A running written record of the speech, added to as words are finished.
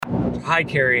Hi,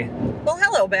 Carrie. Well,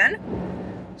 hello, Ben.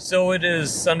 So it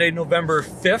is Sunday, November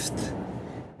 5th,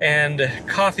 and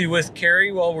coffee with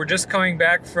Carrie. Well, we're just coming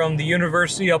back from the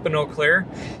university up in Eau Claire,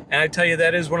 and I tell you,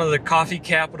 that is one of the coffee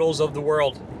capitals of the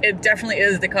world. It definitely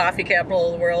is the coffee capital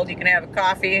of the world. You can have a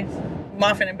coffee,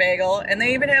 muffin, and bagel, and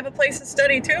they even have a place to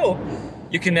study, too.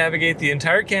 You can navigate the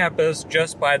entire campus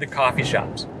just by the coffee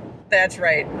shops. That's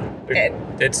right.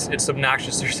 It's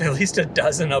obnoxious. There's at least a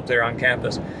dozen up there on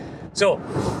campus. So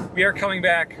we are coming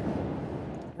back.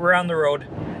 We're on the road,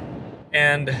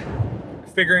 and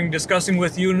discussing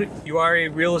with you. You are a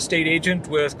real estate agent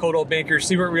with Coldwell Banker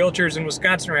Siewert Realtors in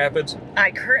Wisconsin Rapids.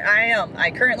 I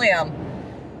currently am.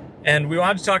 And we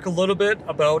wanted to talk a little bit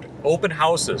about open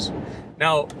houses.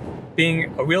 Now,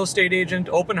 being a real estate agent,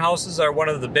 open houses are one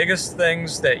of the biggest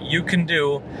things that you can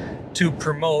do to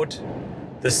promote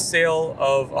the sale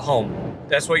of a home.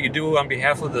 That's what you do on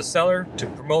behalf of the seller, to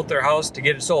promote their house, to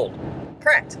get it sold.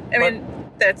 Correct. I mean,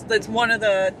 that's one of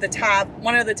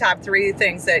the top three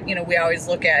things that we always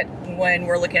look at when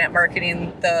we're looking at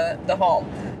marketing the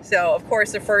home. So of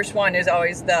course the first one is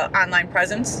always the online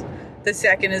presence, the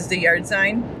second is the yard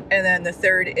sign, and then the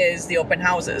third is the open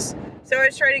houses. So I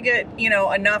try to get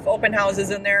enough open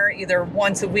houses in there either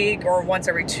once a week or once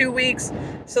every 2 weeks,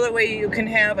 so that way you can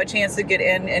have a chance to get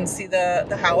in and see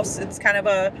the house. It's kind of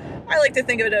I like to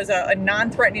think of it as a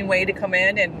non-threatening way to come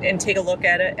in and take a look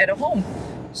at a home.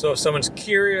 So if someone's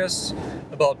curious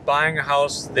about buying a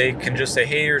house, they can just say,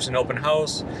 hey, here's an open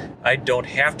house. I don't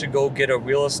have to go get a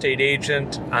real estate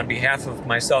agent on behalf of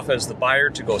myself as the buyer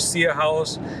to go see a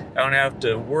house. I don't have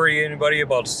to worry anybody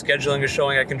about scheduling a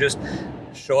showing. I can just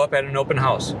show up at an open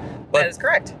house. But that is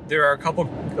correct. There are a couple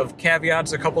of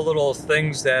caveats, a couple little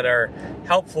things that are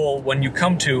helpful when you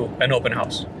come to an open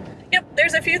house. Yep,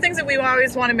 there's a few things that we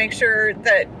always want to make sure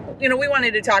that we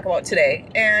wanted to talk about today.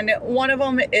 And one of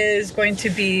them is going to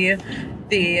be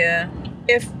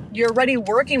if you're already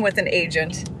working with an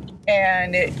agent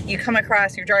and you're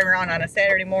driving around on a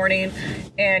Saturday morning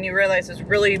and you realize this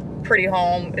really pretty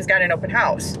home has got an open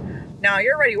house. Now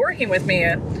you're already working with me,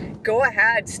 go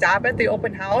ahead, stop at the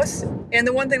open house. And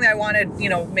the one thing that I want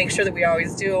to, make sure that we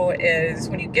always do is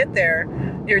when you get there,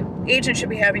 your agent should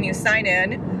be having you sign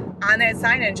in. On that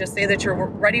sign-in, just say that you're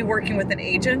already working with an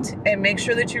agent and make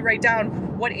sure that you write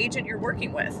down what agent you're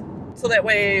working with. So that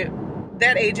way,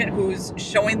 that agent who's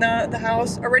showing the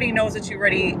house already knows that you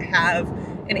already have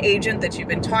an agent that you've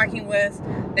been talking with,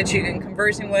 that you've been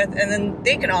conversing with, and then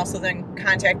they can also then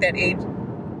contact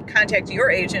your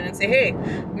agent and say, hey,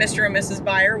 Mr. and Mrs.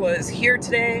 Buyer was here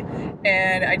today,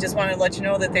 and I just wanted to let you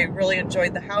know that they really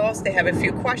enjoyed the house. They have a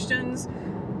few questions,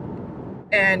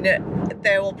 and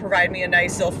they will provide me a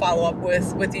nice little follow-up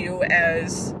with you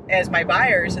as my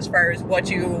buyers, as far as what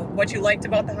you liked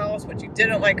about the house, what you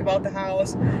didn't like about the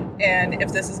house, and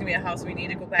if this is going to be a house we need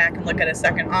to go back and look at a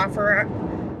second offer,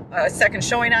 a second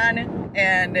showing on,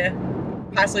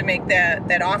 and possibly make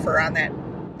that offer on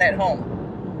that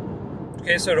home.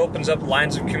 Okay, so it opens up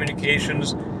lines of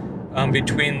communications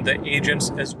between the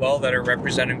agents as well that are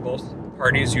representing both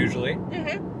parties usually.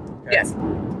 Mm-hmm. Okay. Yes.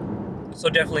 So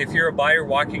definitely, if you're a buyer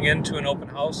walking into an open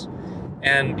house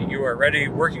and you are already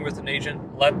working with an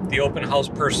agent, let the open house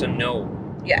person know.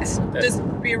 Yes, just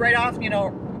be right off, be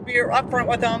upfront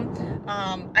with them.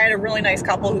 I had a really nice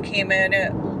couple who came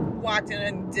in, walked in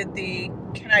and did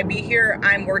can I be here?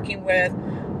 I'm working with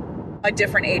a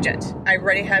different agent. I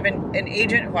already have an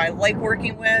agent who I like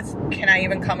working with. Can I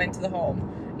even come into the home?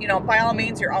 By all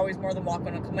means, you're always more than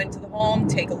welcome to come into the home,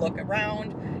 take a look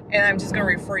around, and I'm just going to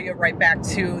refer you right back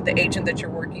to the agent that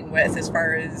you're working with as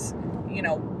far as,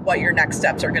 what your next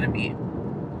steps are going to be.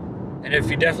 And if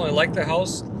you definitely like the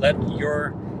house, let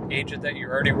your agent that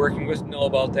you're already working with know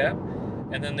about that,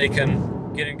 and then they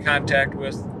can get in contact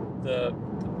with the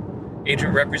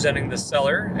agent representing the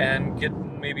seller and get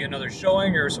maybe another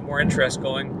showing or some more interest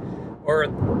going, or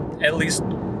at least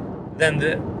then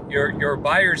your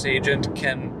buyer's agent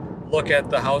can look at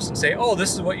the house and say, oh,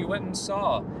 this is what you went and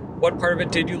saw. What part of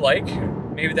it did you like?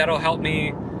 Maybe that'll help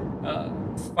me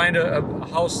find a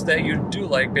house that you do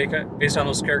like based on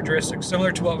those characteristics.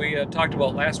 Similar to what we talked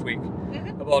about last week,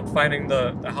 Mm-hmm. about finding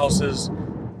the houses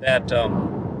that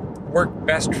work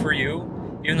best for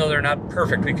you, even though they're not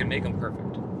perfect, we can make them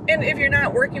perfect. And if you're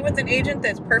not working with an agent,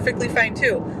 that's perfectly fine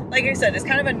too. Like I said, it's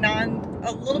kind of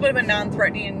a little bit of a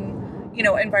non-threatening,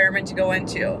 environment to go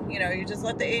into. You just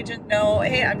let the agent know,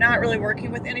 hey, I'm not really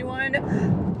working with anyone.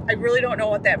 I really don't know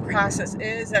what that process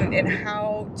is and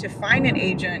how to find an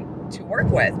agent to work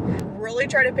with. Really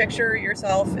try to picture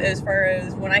yourself as far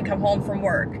as when I come home from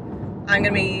work. I'm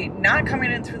going to be not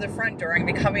coming in through the front door. I'm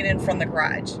going to be coming in from the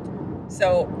garage.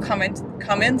 So come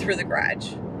in through the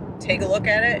garage. take a look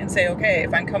at it and say, okay,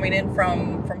 if I'm coming in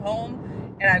from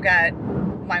home and I've got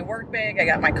my work bag, I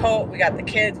got my coat, we got the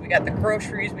kids, we got the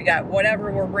groceries, we got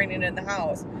whatever we're bringing in the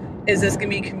house, is this going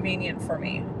to be convenient for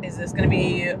me? Is this going to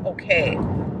be okay?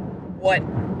 What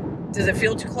does it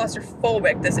feel too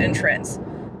claustrophobic, this entrance?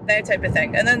 That type of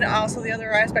thing. And then also the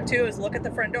other aspect too is look at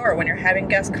the front door when you're having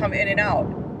guests come in and out.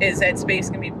 Is that space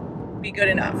going to be good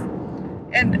enough?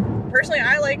 And personally,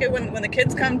 I like it when the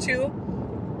kids come too,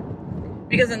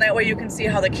 because in that way you can see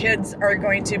how the kids are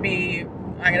going to be,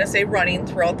 I'm going to say, running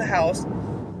throughout the house.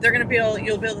 They're going to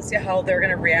you'll be able to see how they're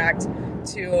going to react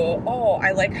to, oh,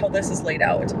 I like how this is laid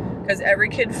out. Because every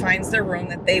kid finds their room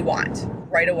that they want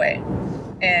right away.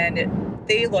 And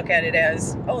they look at it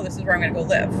as, oh, this is where I'm going to go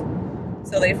live.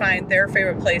 So they find their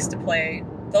favorite place to play.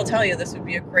 They'll tell you this would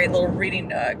be a great little reading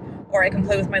nook, or I can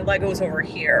play with my Legos over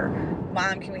here.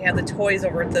 Mom, can we have the toys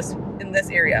over in this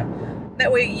area?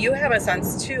 That way you have a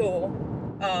sense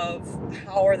too of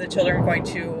how are the children going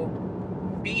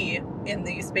to be in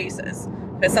these spaces.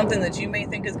 If it's something that you may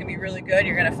think is going to be really good,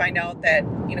 you're going to find out that,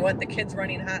 you know what, the kids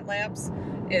running hot laps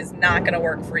is not going to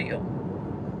work for you.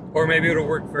 Or maybe it'll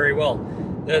work very well.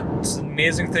 That's the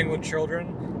amazing thing with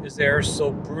children, is they're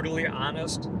so brutally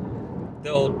honest.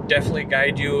 They'll definitely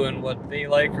guide you in what they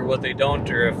like or what they don't,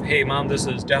 or if, hey, Mom, this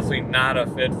is definitely not a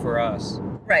fit for us.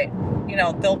 Right. You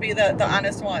know, they'll be the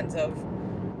honest ones of,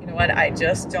 you know what, I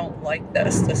just don't like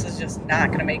this. This is just not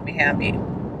going to make me happy.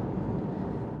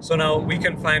 So now we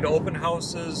can find open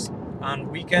houses on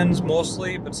weekends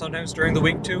mostly, but sometimes during the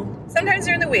week too? Sometimes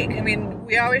during the week. I mean,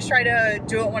 we always try to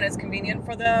do it when it's convenient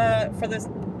for the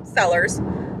sellers.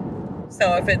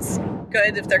 So if it's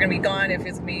good, if they're going to be gone, if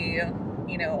it's going to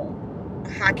be, you know,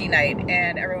 hockey night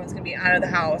and everyone's going to be out of the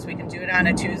house, we can do it on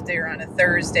a Tuesday or on a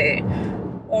Thursday.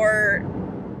 Or,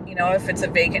 you know, if it's a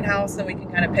vacant house, then we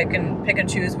can kind of pick and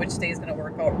choose which day is going to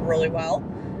work out really well.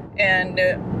 And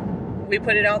we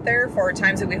put it out there for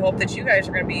times that we hope that you guys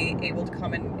are going to be able to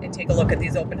come and take a look at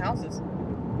these open houses.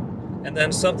 And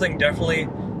then something definitely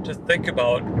to think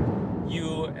about,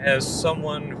 you as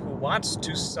someone who wants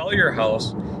to sell your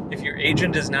house, if your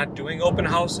agent is not doing open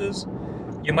houses,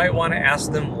 you might want to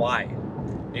ask them why.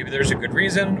 Maybe there's a good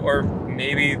reason, or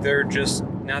maybe they're just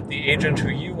not the agent who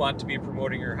you want to be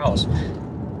promoting your house.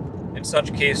 In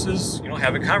such cases, you know,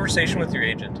 have a conversation with your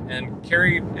agent. And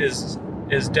Carrie is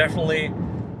definitely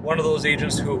one of those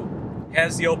agents who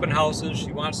has the open houses.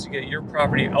 She wants to get your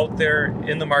property out there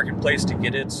in the marketplace to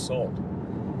get it sold.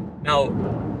 Now,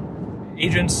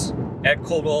 agents at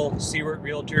Coldwell Siewert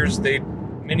Realtors,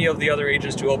 many of the other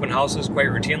agents do open houses quite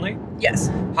routinely. Yes.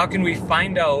 How can we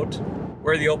find out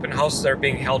where the open houses are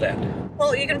being held at?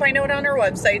 Well, you can find out on our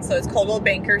website. So it's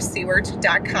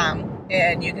coldwellbankersiewert.com,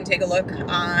 and you can take a look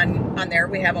on there.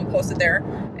 We have them posted there,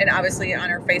 and obviously on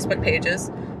our Facebook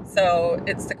pages. So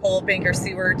it's the Coldwell Banker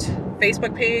Siewert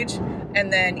Facebook page,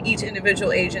 and then each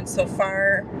individual agent so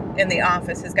far in the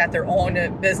office has got their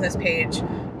own business page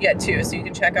yet too. So you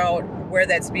can check out where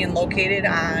that's being located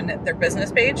on their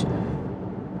business page.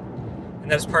 And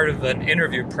that's part of an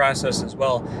interview process as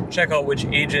well. Check out which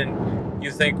agent you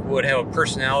think would have a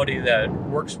personality that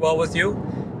works well with you.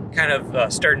 Kind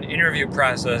of start an interview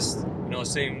process, you know,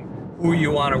 seeing who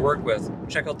you want to work with.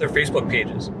 Check out their Facebook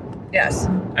pages. Yes.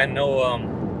 I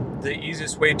know the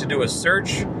easiest way to do a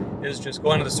search is just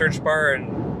go into the search bar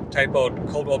and type out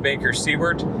Coldwell Banker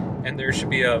Siewert, and there should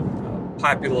be a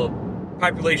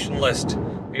population list,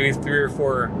 maybe 3 or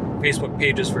 4 Facebook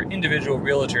pages for individual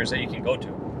realtors that you can go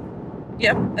to.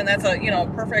 Yep, and that's a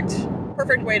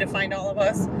perfect way to find all of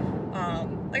us.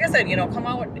 Like I said, you know, come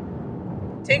out,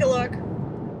 take a look,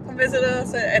 come visit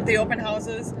us at the open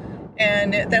houses,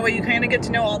 and that way you kind of get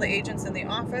to know all the agents in the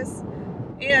office,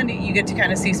 and you get to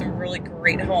kind of see some really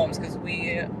great homes, because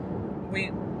we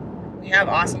have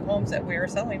awesome homes that we are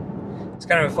selling. It's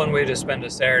kind of a fun way to spend a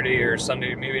Saturday or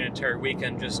Sunday, maybe an entire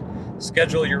weekend. Just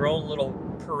schedule your own little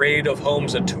parade of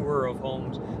homes, a tour of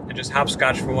homes, and just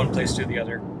hopscotch from one place to the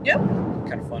other. Yep.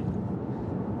 Kind of fun.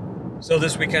 So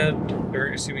this weekend,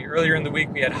 earlier in the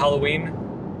week, we had Halloween.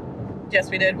 Yes,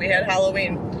 we did. We had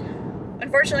Halloween.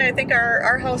 Unfortunately, I think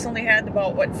our house only had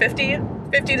about, 50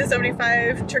 to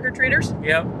 75 trick-or-treaters?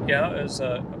 Yeah, it was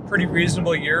a pretty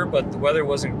reasonable year, but the weather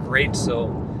wasn't great, so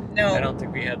no. I don't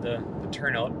think we had the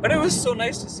turnout. But it was so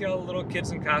nice to see all the little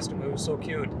kids in costume. It was so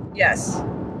cute. Yes,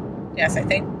 I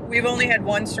think we've only had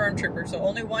one stormtrooper, so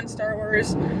only one Star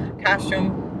Wars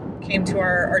costume came to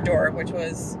our door, which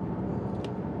was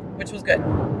good.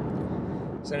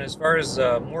 So as far as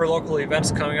more local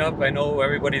events coming up, I know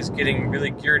everybody's getting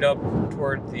really geared up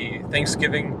toward the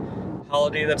Thanksgiving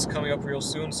holiday that's coming up real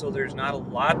soon, so there's not a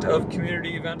lot of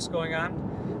community events going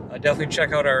on. definitely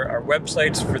check out our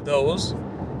websites for those.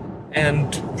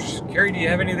 And Carrie, do you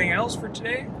have anything else for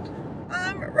today?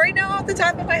 Right now, off the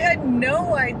top of my head,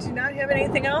 no, I do not have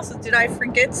anything else. Did I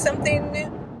forget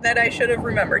something that I should have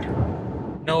remembered?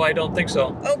 No, I don't think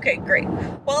so. Okay, great.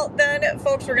 Well, then,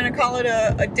 folks, we're going to call it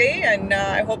a day, and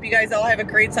I hope you guys all have a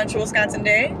great Central Wisconsin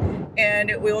day,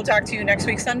 and we will talk to you next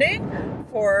week Sunday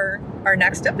for our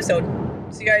next episode.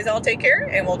 So you guys all take care,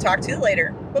 and we'll talk to you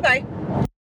later. Bye-bye.